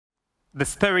the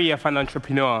story of an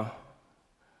entrepreneur,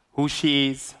 who she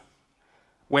is,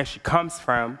 where she comes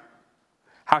from,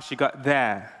 how she got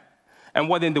there, and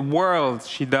what in the world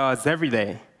she does every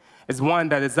day is one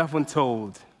that is often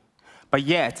told, but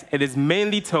yet it is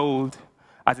mainly told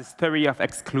as a story of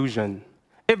exclusion,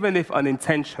 even if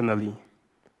unintentionally.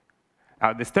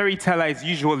 Now, the storyteller is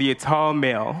usually a tall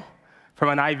male from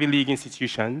an Ivy League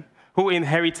institution who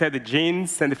inherited the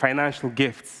genes and the financial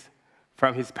gifts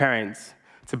from his parents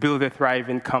to build a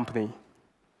thriving company.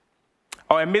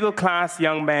 Or a middle-class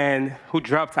young man who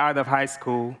dropped out of high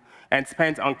school and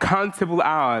spent uncountable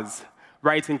hours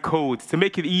writing code to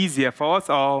make it easier for us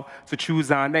all to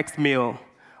choose our next meal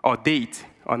or date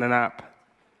on an app.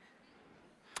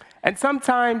 And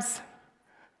sometimes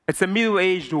it's a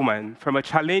middle-aged woman from a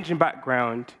challenging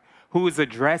background who is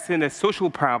addressing a social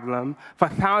problem for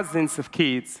thousands of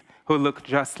kids who look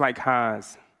just like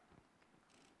hers.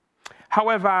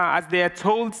 However, as they are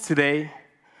told today,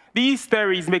 these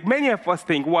stories make many of us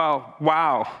think, well,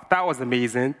 wow, that was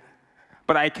amazing,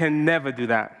 but I can never do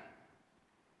that.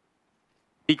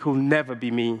 It could never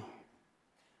be me.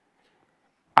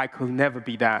 I could never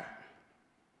be that.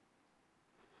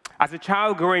 As a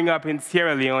child growing up in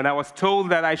Sierra Leone, I was told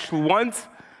that I should want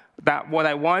that what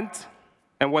I want,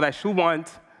 and what I should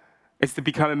want is to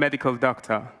become a medical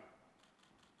doctor.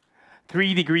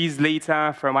 3 degrees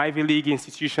later from Ivy League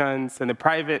institutions and a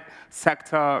private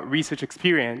sector research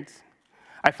experience,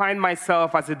 I find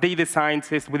myself as a data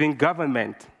scientist within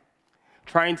government,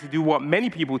 trying to do what many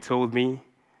people told me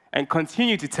and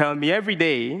continue to tell me every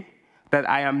day that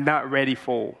I am not ready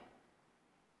for.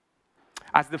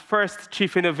 As the first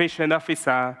Chief Innovation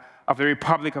Officer of the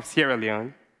Republic of Sierra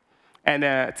Leone and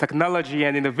a Technology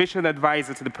and Innovation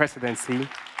Advisor to the Presidency,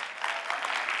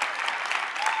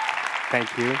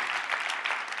 thank you.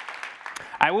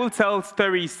 I will tell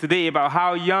stories today about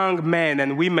how young men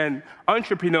and women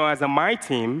entrepreneurs on my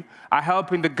team are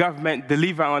helping the government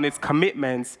deliver on its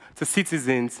commitments to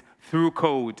citizens through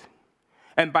code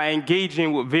and by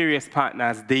engaging with various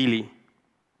partners daily.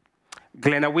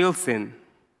 Glenna Wilson,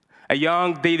 a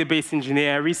young database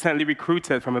engineer recently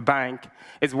recruited from a bank,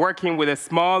 is working with a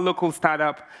small local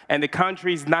startup and the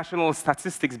country's National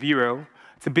Statistics Bureau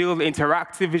to build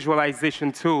interactive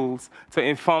visualization tools to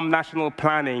inform national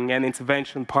planning and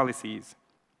intervention policies.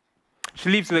 She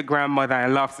lives with her grandmother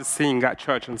and loves to sing at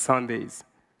church on Sundays.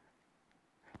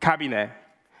 Kabine,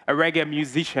 a reggae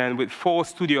musician with 4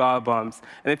 studio albums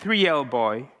and a 3-year-old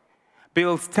boy,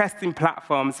 builds testing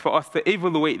platforms for us to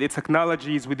evaluate the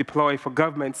technologies we deploy for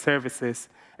government services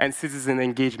and citizen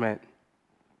engagement.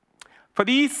 For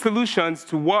these solutions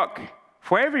to work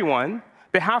for everyone,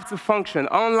 they have to function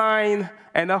online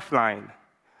and offline,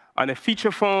 on a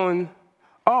feature phone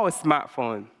or a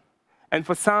smartphone, and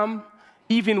for some,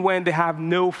 even when they have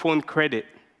no phone credit.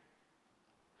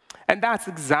 And that's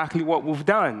exactly what we've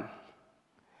done,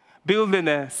 building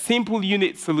a simple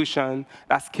unit solution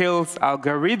that scales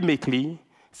algorithmically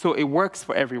so it works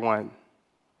for everyone.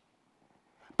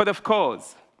 But of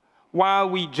course, while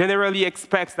we generally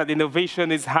expect that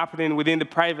innovation is happening within the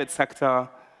private sector,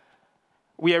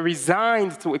 we are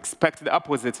resigned to expect the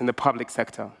opposite in the public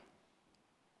sector.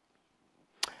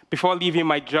 Before leaving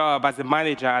my job as a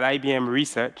manager at IBM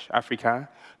Research Africa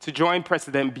to join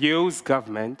President Bio's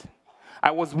government,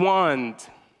 I was warned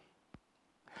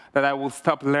that I will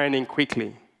stop learning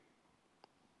quickly.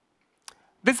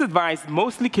 This advice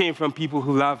mostly came from people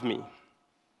who love me.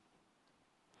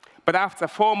 But after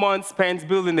 4 months spent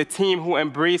building a team who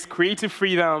embrace creative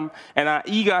freedom and are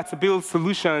eager to build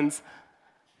solutions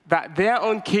that their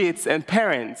own kids and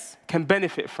parents can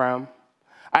benefit from,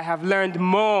 I have learned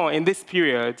more in this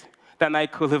period than I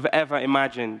could have ever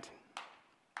imagined.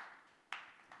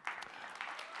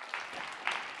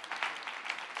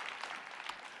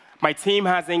 My team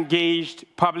has engaged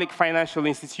public financial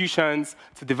institutions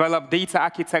to develop data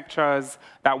architectures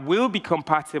that will be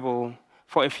compatible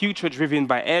for a future driven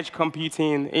by edge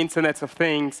computing, Internet of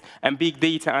Things, and big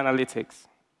data analytics.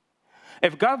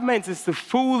 If government is to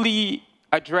fully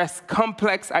address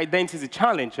complex identity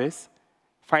challenges,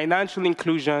 financial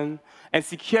inclusion, and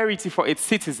security for its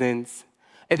citizens,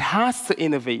 it has to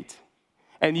innovate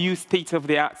and use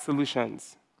state-of-the-art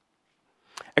solutions.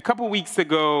 A couple weeks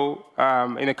ago,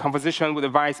 in a conversation with the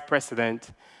Vice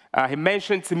President, he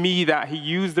mentioned to me that he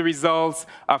used the results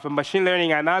of a machine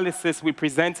learning analysis we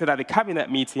presented at a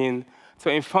cabinet meeting to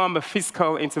inform a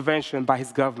fiscal intervention by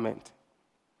his government.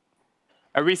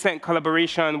 A recent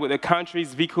collaboration with the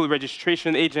country's vehicle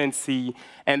registration agency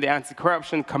and the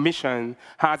Anti-Corruption Commission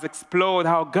has explored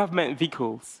how government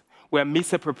vehicles were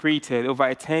misappropriated over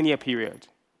a 10-year period.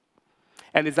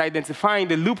 and is identifying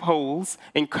the loopholes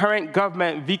in current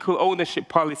government vehicle ownership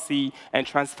policy and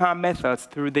transfer methods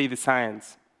through data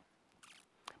science.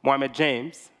 Mohammed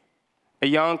James, a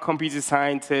young computer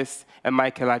scientist, and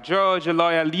Michaela George, a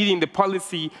lawyer leading the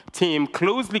policy team,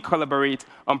 closely collaborate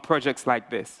on projects like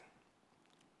this.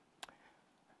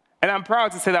 And I'm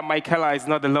proud to say that Michaela is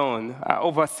not alone.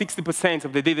 Over 60%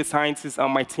 of the data scientists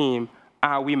on my team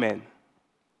are women.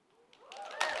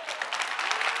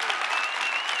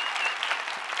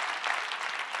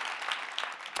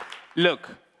 Look,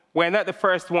 we're not the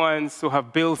first ones who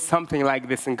have built something like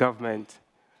this in government.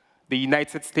 The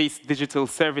United States Digital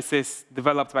Services,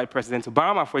 developed by President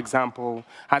Obama, for example,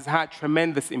 has had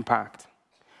tremendous impact.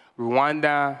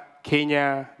 Rwanda,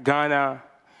 Kenya, Ghana,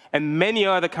 and many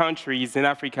other countries in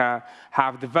Africa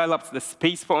have developed the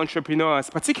space for entrepreneurs,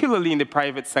 particularly in the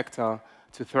private sector,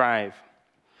 to thrive.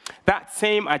 That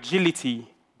same agility,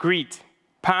 grit,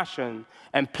 passion,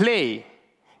 and play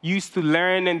used to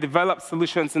learn and develop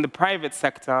solutions in the private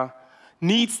sector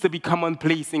needs to be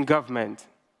commonplace in government.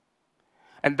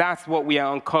 And that's what we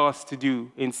are on course to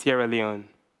do in Sierra Leone.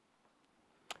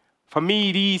 For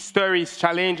me, these stories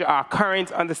challenge our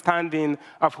current understanding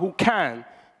of who can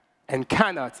and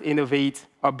cannot innovate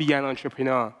or be an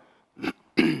entrepreneur.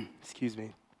 Excuse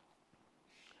me.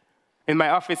 In my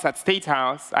office at State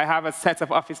House, I have a set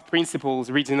of office principles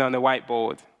written on the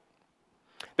whiteboard.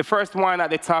 The first one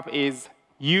at the top is,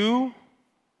 you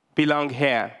belong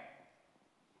here.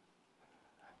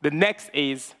 The next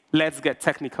is, let's get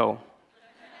technical.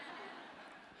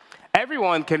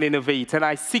 Everyone can innovate, and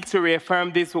I seek to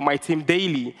reaffirm this with my team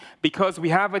daily because we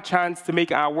have a chance to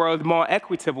make our world more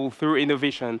equitable through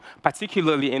innovation,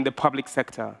 particularly in the public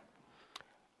sector.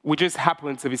 We just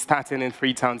happen to be starting in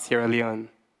Freetown, Sierra Leone.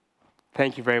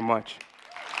 Thank you very much.